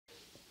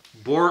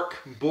Bork,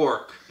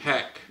 bork,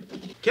 heck.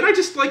 Can I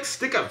just like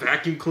stick a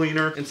vacuum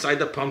cleaner inside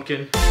the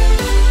pumpkin?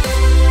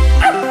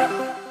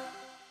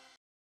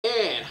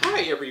 And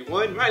hi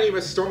everyone, my name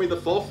is Stormi the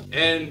Folf,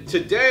 and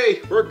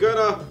today we're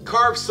gonna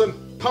carve some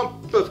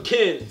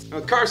pumpkins.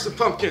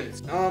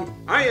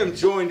 I am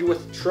joined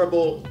with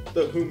Trouble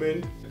the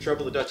Human.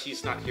 Trouble the Dutch,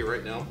 he's not here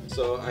right now,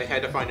 so I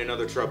had to find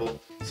another Trouble.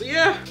 So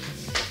yeah,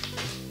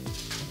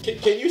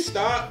 can you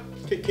stop?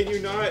 Can you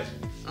not?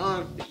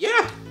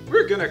 Yeah,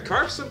 we're gonna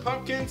carve some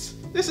pumpkins.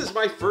 This is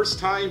my first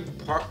time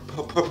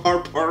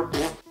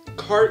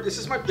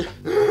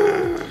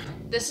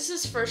This is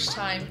his first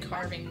time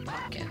carving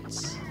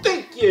pumpkins.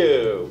 Thank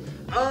you!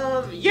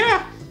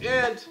 Yeah,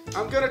 and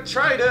I'm gonna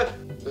try to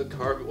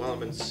carve it while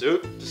I'm in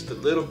suit. Just a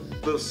little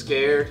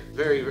scared.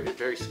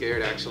 Very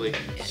scared, actually.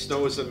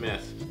 Snow is a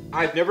myth.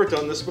 I've never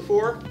done this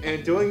before,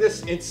 and doing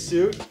this in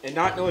suit and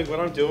not knowing what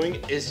I'm doing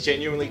is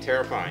genuinely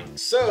terrifying.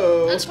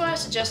 So... That's why I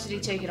suggested he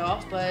take it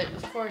off, but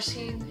of course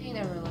he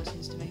never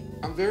listens to me.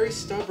 I'm very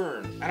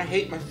stubborn, and I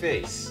hate my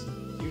face.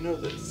 You know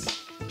this.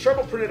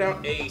 Trouble printed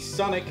out a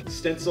Sonic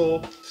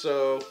stencil,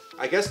 so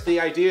I guess the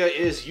idea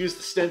is use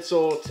the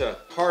stencil to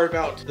carve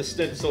out the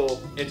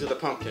stencil into the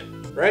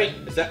pumpkin, right?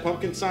 Is that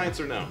pumpkin science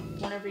or no?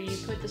 Whenever you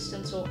put the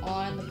stencil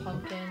on the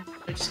pumpkin,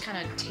 you're just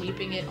kind of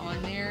taping it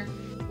on there,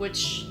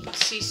 which,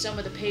 see some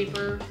of the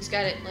paper, he's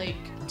got it like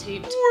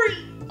taped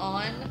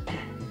on.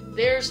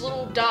 There's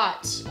little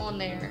dots on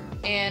there,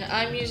 and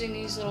I'm using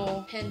these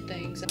little pin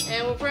things,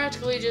 and we're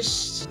practically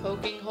just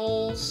poking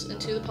holes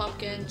into the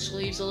pumpkin, which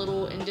leaves a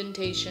little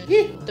indentation.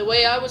 The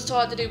way I was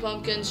taught to do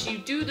pumpkins, you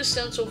do the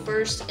stencil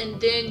first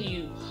and then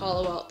you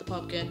hollow out the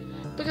pumpkin,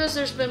 because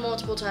there's been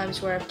multiple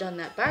times where I've done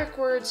that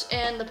backwards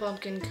and the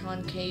pumpkin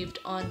concaved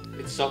on.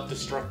 It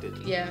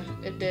self-destructed. Yeah,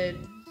 it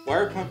did. Why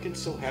are pumpkins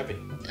so heavy?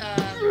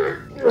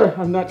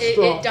 I'm not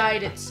strong. It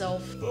died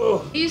itself.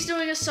 Ugh. He's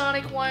doing a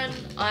Sonic one.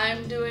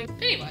 I'm doing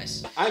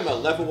Pennywise. I'm a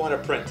level 1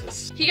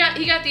 apprentice. He got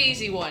the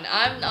easy one.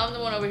 I'm the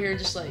one over here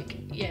just like,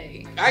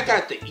 yay. I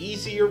got the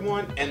easier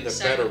one and the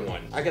better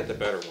one. I got the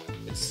better one.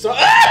 It's so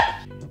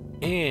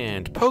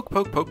And poke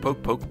with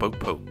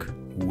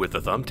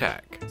a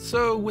thumbtack.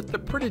 So with the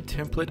printed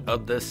template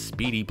of the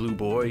speedy blue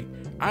boy,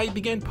 I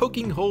began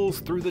poking holes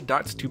through the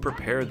dots to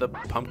prepare the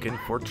pumpkin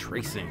for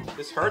tracing.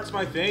 This hurts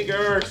my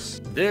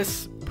fingers.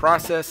 This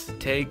process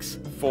takes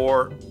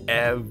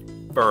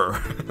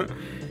forever.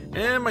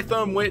 And my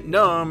thumb went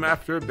numb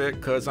after a bit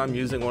because I'm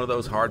using one of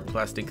those hard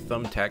plastic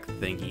thumbtack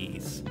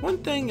thingies. One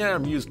thing that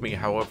amused me,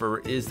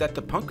 however, is that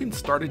the pumpkin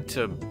started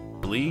to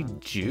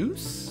bleed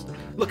juice?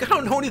 Look, I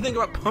don't know anything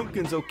about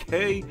pumpkins,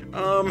 okay?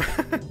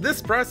 This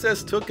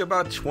process took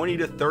about 20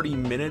 to 30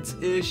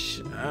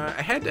 minutes-ish.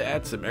 I had to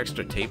add some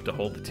extra tape to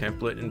hold the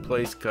template in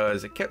place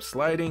because it kept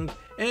sliding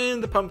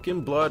and the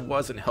pumpkin blood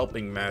wasn't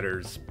helping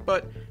matters,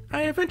 but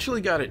I eventually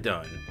got it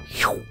done.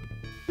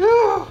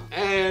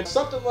 And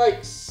something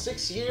like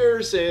 6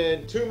 years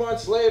and 2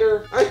 months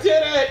later, I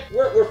did it!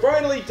 We're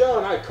finally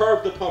done. I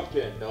carved the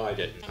pumpkin. No, I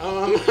didn't.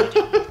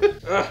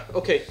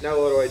 Okay, now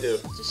what do I do?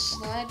 Just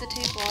slide the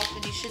tape off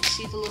and you should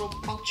see the little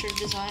punctured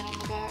design on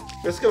the back.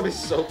 It's gonna be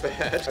so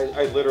bad.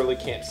 I literally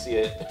can't see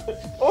it.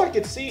 Oh, I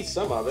can see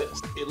some of it.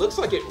 It looks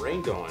like it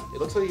rained on. It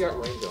looks like it got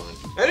rained on.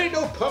 I didn't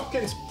know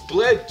pumpkins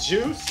bled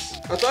juice.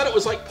 I thought it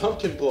was like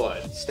pumpkin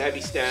blood.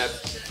 Stabby stab.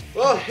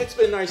 Well, it's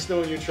been nice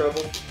knowing you,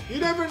 Trouble. You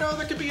never know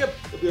there could be a...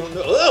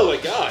 Oh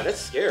my god, that's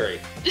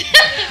scary.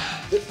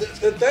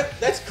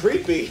 That's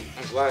creepy.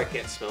 I'm glad I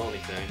can't smell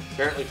anything.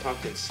 Apparently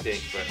pumpkins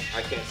stink, but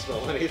I can't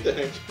smell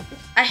anything.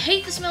 I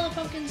hate the smell of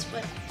pumpkins,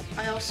 but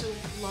I also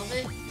love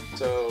it.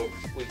 So,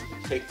 we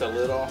take the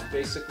lid off,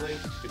 basically.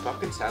 Do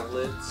pumpkins have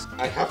lids?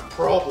 I have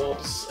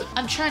problems.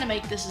 I'm trying to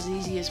make this as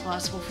easy as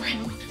possible for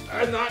him.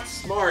 I'm not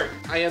smart.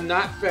 I am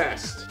not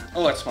fast.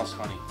 Oh, that smells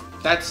funny.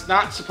 That's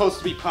not supposed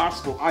to be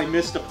possible. I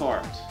missed a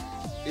part.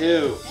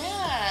 Ew.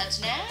 Yeah, it's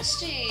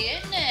nasty,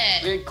 isn't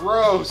it? It's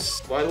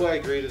gross. Why do I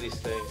agree to these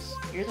things?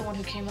 You're the one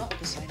who came up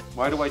with this idea.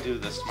 Why do I do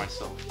this to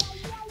myself?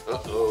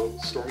 Uh-oh,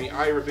 Stormy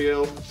eye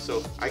reveal.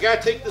 So I gotta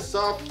take this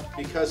off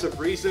because of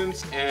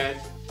reasons, and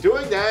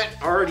doing that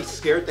already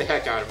scared the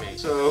heck out of me.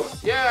 So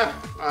yeah,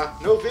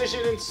 no vision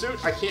in suit.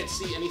 I can't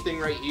see anything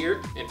right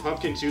here, and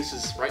pumpkin juice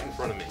is right in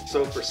front of me.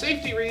 So for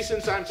safety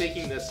reasons, I'm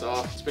taking this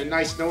off. It's been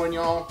nice knowing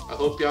y'all. I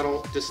hope y'all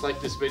don't dislike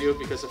this video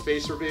because of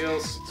face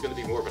reveals. It's gonna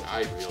be more of an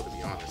eye reveal, to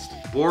be honest.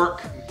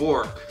 Bork,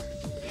 bork,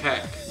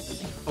 heck.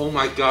 Oh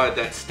my god,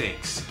 that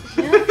stinks.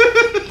 Yeah.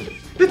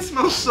 It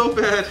smells so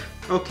bad.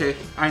 Okay,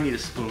 I need a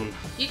spoon.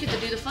 You get to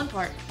do the fun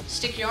part.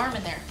 Stick your arm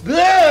in there.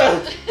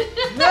 No!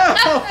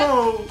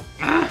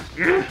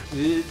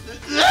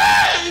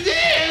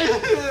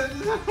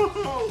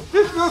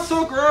 It smells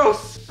so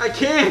gross. I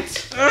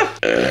can't.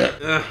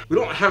 We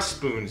don't have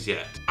spoons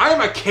yet.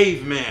 I'm a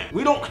caveman.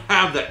 We don't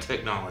have that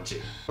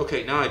technology.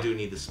 Okay, now I do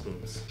need the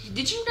spoons.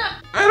 Did you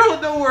not? I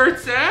don't know where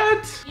it's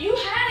at. You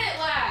had it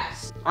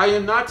last. I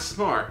am not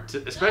smart,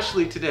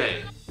 especially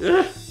today.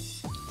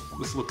 This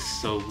looks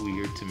so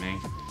weird to me.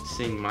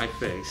 Seeing my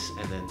face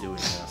and then doing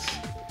this.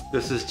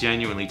 This is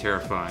genuinely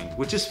terrifying,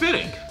 which is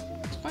fitting.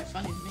 quite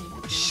funny to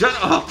me. Shut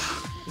up!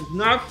 It's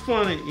not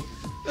funny.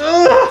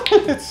 Ugh,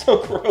 it's so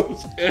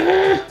gross.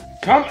 Ugh.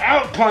 Come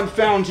out,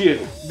 confound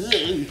you! Ugh,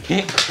 you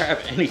can't grab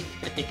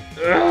anything.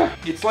 Ugh.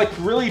 It's like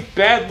really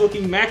bad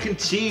looking mac and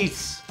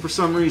cheese for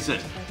some reason.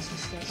 That's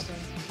disgusting.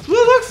 That's what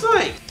it looks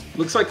like.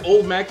 Looks like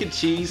old mac and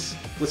cheese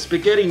with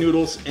spaghetti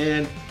noodles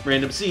and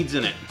random seeds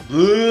in it.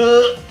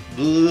 Ugh.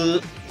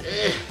 Ugh.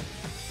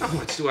 How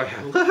much do I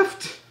have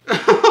left?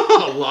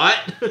 A lot.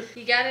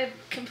 You gotta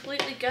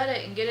completely gut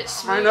it and get it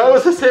smooth. I know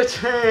it's a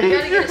situation. You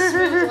gotta get it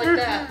smooth like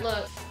that.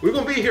 Look. We're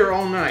gonna be here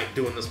all night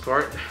doing this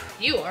part.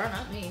 You are,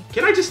 not me.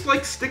 Can I just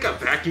like stick a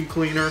vacuum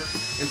cleaner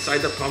inside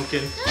the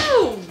pumpkin?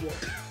 No!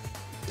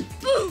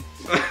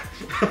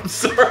 I'm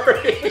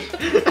sorry.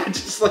 I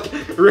just like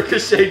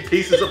ricocheted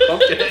pieces of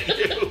pumpkin at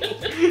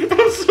you.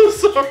 I'm so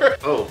sorry.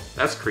 Oh,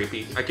 that's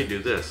creepy. I can do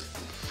this.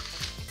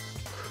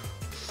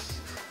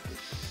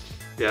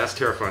 Yeah, that's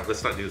terrifying.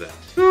 Let's not do that.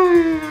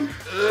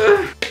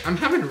 I'm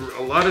having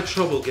a lot of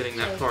trouble getting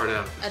that part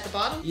out. At the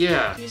bottom?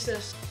 Yeah. Use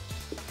this.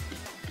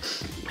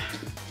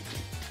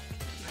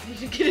 I need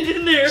to get it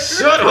in there.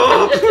 Shut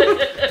up!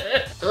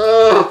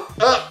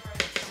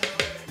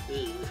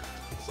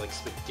 It's like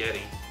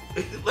spaghetti.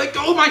 Let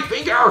go of my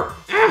finger!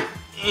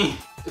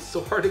 It's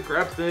so hard to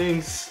grab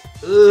things.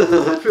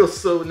 Ugh, I feel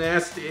so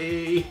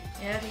nasty.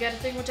 Yeah, if you got a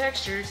thing with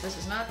textures, this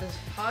is not the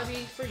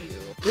hobby for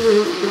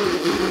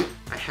you.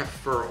 I have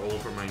fur all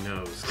over my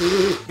nose.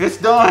 It's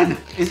done!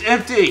 It's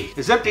empty!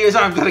 As empty as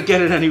I'm gonna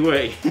get it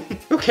anyway.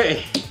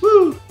 Okay.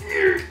 Woo!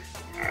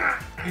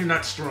 I'm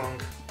not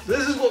strong.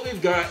 This is what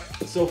we've got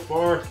so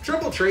far.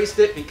 Trouble traced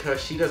it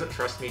because she doesn't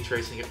trust me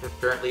tracing it.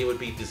 Apparently it would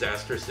be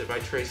disastrous if I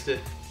traced it.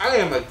 I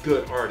am a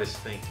good artist,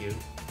 thank you.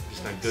 I'm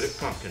just not good at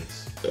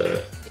pumpkins.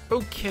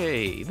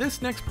 Okay,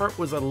 this next part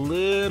was a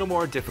little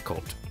more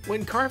difficult.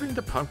 When carving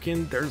the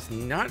pumpkin, there's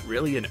not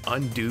really an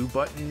undo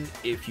button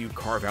if you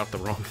carve out the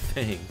wrong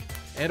thing.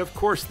 And of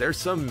course, there's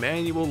some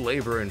manual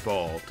labor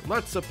involved.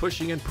 Lots of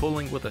pushing and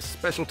pulling with a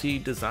specialty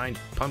designed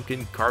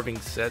pumpkin carving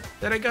set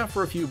that I got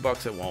for a few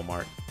bucks at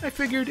Walmart. I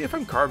figured if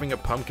I'm carving a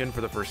pumpkin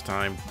for the first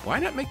time, why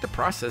not make the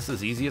process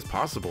as easy as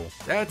possible?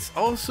 That's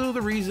also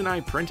the reason I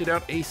printed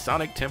out a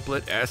Sonic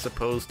template as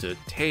opposed to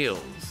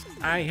Tails.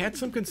 I had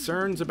some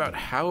concerns about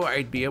how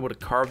I'd be able to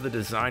carve the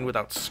design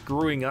without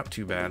screwing up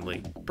too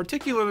badly,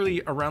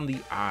 particularly around the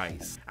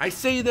eyes. I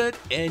say that,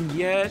 and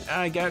yet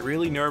I got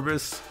really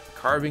nervous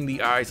carving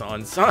the eyes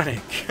on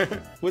Sonic.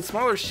 With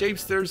smaller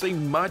shapes, there's a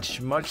much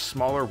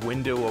smaller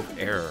window of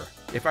error.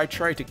 If I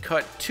try to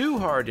cut too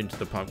hard into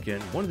the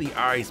pumpkin, one of the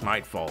eyes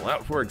might fall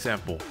out, for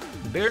example.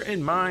 Bear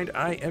in mind,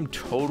 I am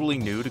totally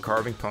new to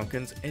carving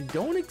pumpkins and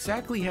don't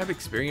exactly have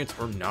experience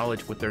or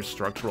knowledge with their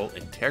structural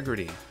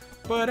integrity.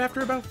 But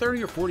after about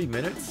 30 or 40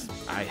 minutes,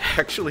 I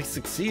actually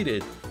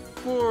succeeded,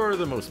 for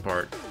the most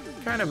part.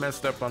 Kinda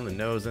messed up on the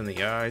nose and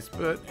the eyes,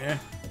 but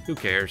who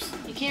cares?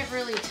 You can't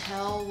really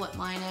tell what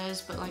mine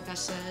is, but like I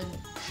said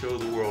Show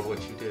the world what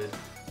you did.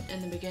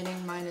 in the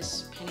beginning, mine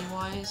is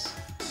Pennywise.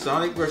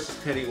 Sonic versus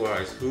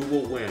Pennywise, who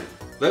will win?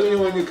 Let me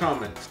know in the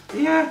comments.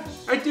 Yeah,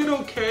 I did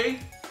okay,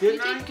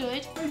 didn't I? You did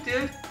good. I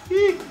did.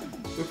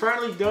 We're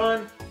finally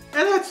done.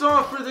 And that's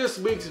all for this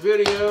week's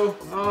video.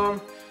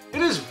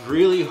 It is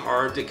really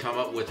hard to come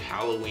up with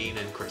Halloween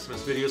and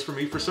Christmas videos for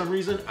me for some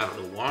reason. I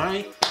don't know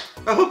why.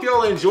 I hope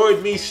y'all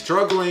enjoyed me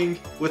struggling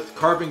with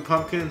carving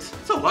pumpkins.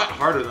 It's a lot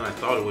harder than I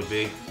thought it would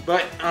be.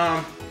 But,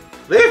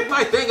 leave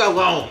my thing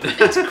alone.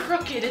 It's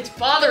crooked. It's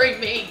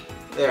bothering me.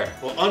 There,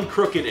 we'll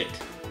uncrooked it.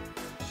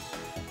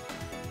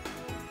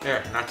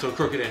 There, not so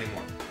crooked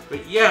anymore.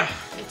 But yeah,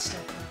 It's still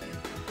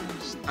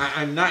crooked.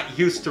 I'm not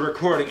used to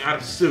recording out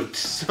of suit,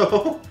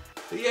 so...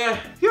 But yeah,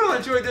 if y'all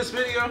enjoyed this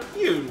video,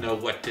 you know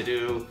what to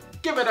do.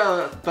 Give it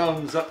a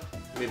thumbs up,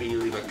 maybe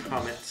leave a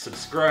comment,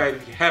 subscribe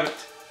if you haven't.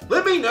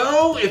 Let me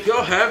know if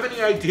y'all have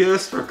any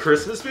ideas for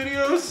Christmas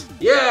videos.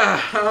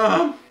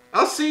 Yeah,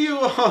 I'll see you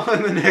all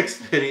in the next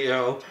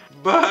video.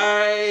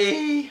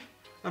 Bye!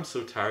 I'm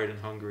so tired and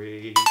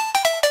hungry.